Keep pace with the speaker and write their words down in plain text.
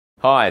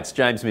Hi, it's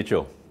James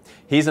Mitchell.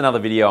 Here's another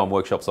video on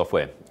Workshop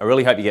Software. I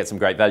really hope you get some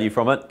great value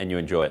from it and you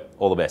enjoy it.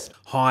 All the best.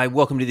 Hi,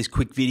 welcome to this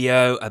quick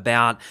video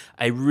about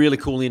a really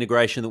cool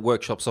integration that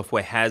Workshop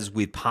Software has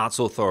with Parts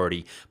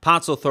Authority.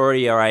 Parts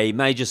Authority are a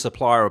major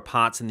supplier of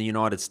parts in the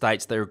United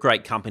States. They're a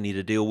great company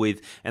to deal with,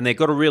 and they've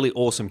got a really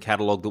awesome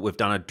catalog that we've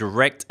done a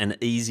direct and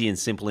easy and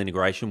simple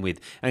integration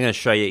with. I'm going to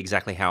show you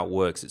exactly how it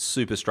works. It's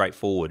super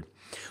straightforward.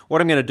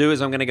 What I'm going to do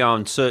is I'm going to go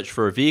and search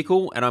for a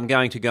vehicle, and I'm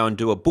going to go and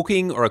do a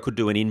booking, or I could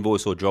do an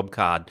invoice or job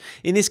card.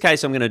 In this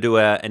case, I'm going to do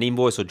an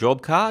invoice or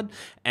job card,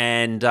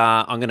 and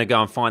I'm going to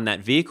go and find that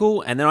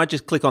vehicle, and then I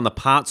just click on the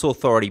Parts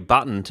Authority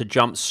button to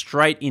jump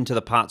straight into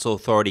the Parts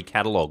Authority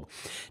catalog.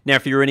 Now,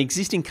 if you're an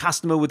existing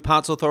customer with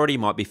Parts Authority, you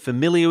might be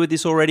familiar with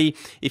this already.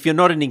 If you're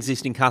not an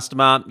existing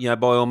customer,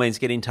 by all means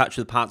get in touch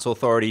with Parts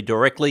Authority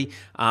directly.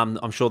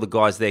 I'm sure the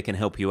guys there can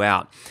help you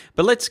out.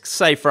 But let's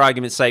say, for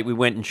argument's sake, we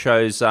went and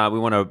chose, we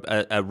want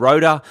a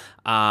rotor,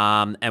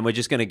 and we're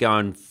just going to go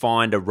and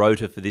find a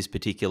rotor for this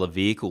particular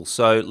vehicle.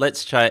 So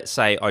let's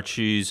say I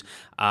choose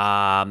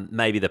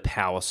maybe the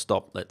power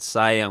stop. Let's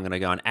say I'm going to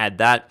go and add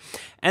that,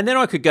 and then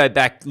I could go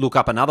back, look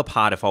up another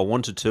part if I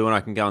wanted to, and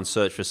I can go and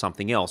search for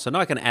something else, and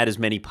I can add as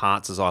many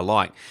parts as I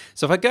like.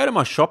 So if I go to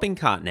my shopping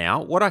cart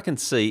now, what I can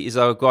see is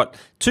I've got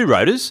two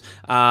rotors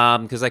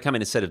because they come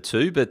in a set of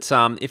two, but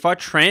if I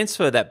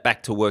transfer that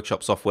back to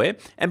Workshop Software,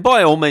 and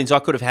by all means I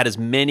could have had as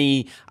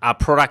many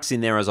products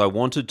in there as I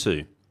wanted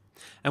to,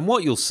 and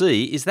what you'll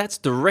see is that's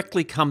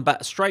directly come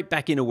back straight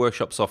back into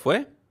Workshop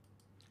Software.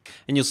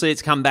 And you'll see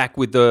it's come back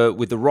with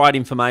the right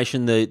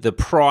information, the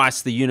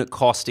price, the unit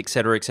cost,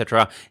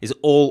 etc., is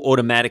all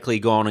automatically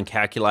gone and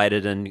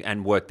calculated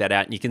and worked that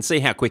out. And you can see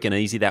how quick and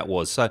easy that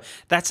was. So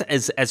that's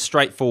as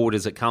straightforward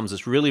as it comes.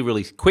 It's really,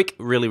 really quick,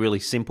 really, really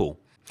simple.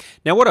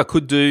 Now, what I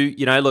could do,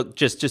 look,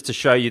 just to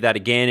show you that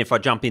again, if I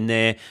jump in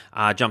there,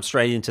 jump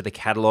straight into the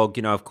catalog,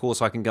 of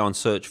course I can go and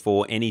search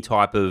for any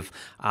type of,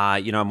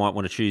 I might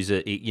want to choose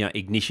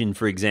ignition,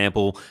 for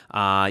example,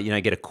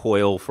 get a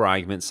coil for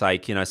argument's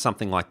sake,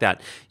 something like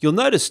that. You'll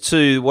notice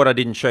too, what I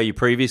didn't show you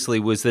previously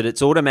was that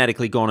it's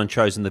automatically gone and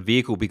chosen the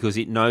vehicle because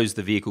it knows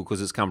the vehicle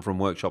because it's come from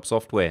Workshop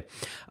Software.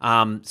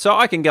 So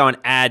I can go and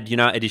add,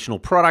 additional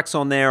products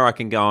on there. I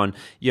can go and,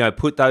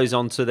 put those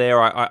onto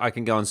there. I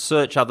can go and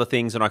search other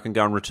things, and I can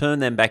go and return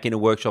them back into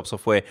Workshop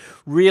Software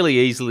really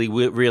easily,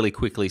 really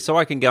quickly. So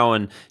I can go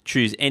and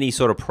choose any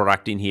sort of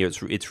product in here.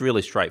 It's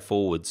really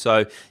straightforward.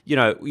 So,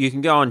 you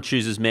can go and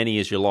choose as many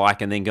as you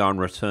like and then go and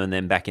return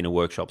them back into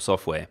Workshop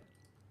Software.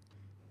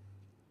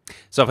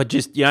 So if I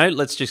just,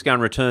 let's just go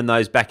and return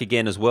those back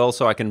again as well.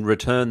 So I can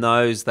return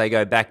those. They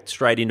go back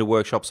straight into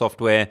Workshop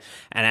Software.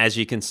 And as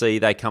you can see,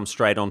 they come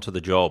straight onto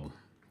the job.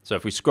 So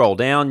if we scroll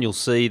down, you'll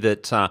see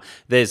that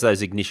there's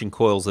those ignition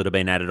coils that have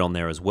been added on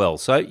there as well.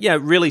 So yeah,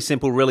 really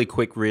simple, really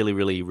quick, really,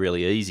 really,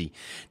 really easy.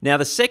 Now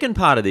the second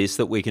part of this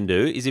that we can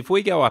do is if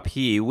we go up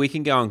here, we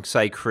can go and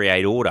say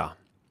create order.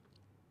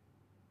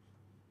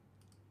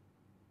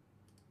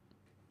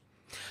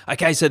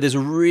 Okay, so there's a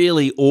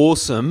really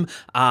awesome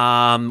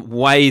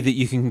way that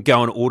you can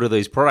go and order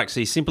these products. So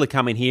you simply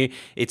come in here,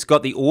 it's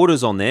got the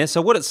orders on there.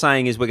 So what it's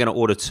saying is we're going to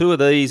order 2 of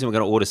these and we're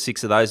going to order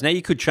 6 of those. Now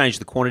you could change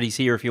the quantities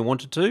here if you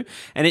wanted to,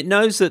 and it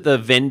knows that the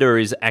vendor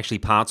is actually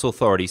Parts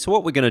Authority. So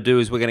what we're going to do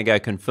is we're going to go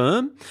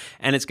confirm,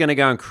 and it's going to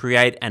go and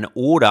create an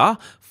order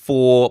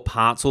for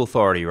Parts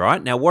Authority,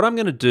 right? Now what I'm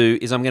going to do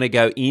is I'm going to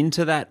go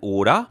into that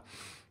order,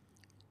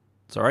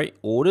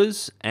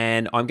 orders,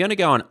 and I'm going to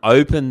go and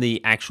open the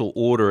actual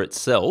order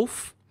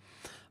itself.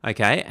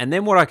 Okay, and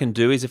then what I can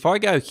do is if I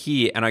go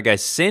here and I go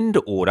send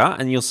order,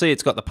 and you'll see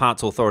it's got the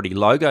Parts Authority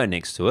logo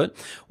next to it,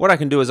 what I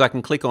can do is I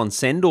can click on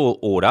send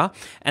order,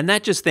 and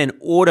that just then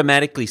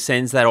automatically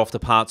sends that off to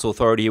Parts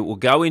Authority. It will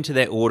go into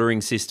their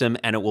ordering system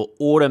and it will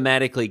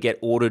automatically get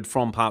ordered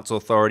from Parts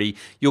Authority.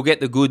 You'll get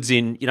the goods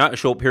in a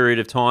short period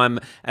of time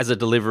as a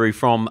delivery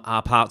from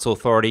Parts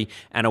Authority,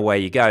 and away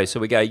you go.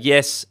 So we go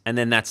yes, and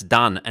then that's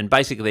done, and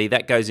basically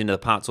that goes into the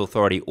Parts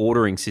Authority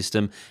ordering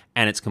system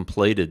and it's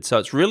completed. So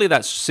it's really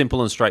that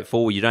simple and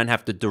straightforward. You don't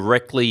have to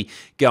directly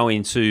go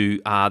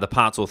into the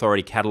Parts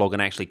Authority catalog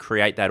and actually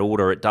create that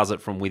order. It does it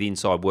from within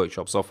inside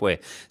Workshop Software.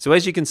 So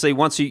as you can see,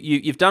 once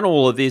you've done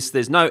all of this,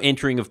 there's no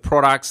entering of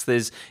products.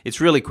 It's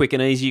really quick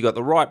and easy. You've got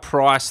the right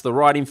price, the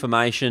right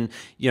information,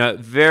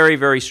 very,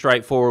 very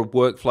straightforward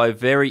workflow,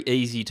 very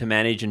easy to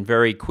manage and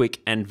very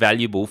quick and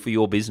valuable for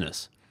your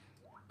business.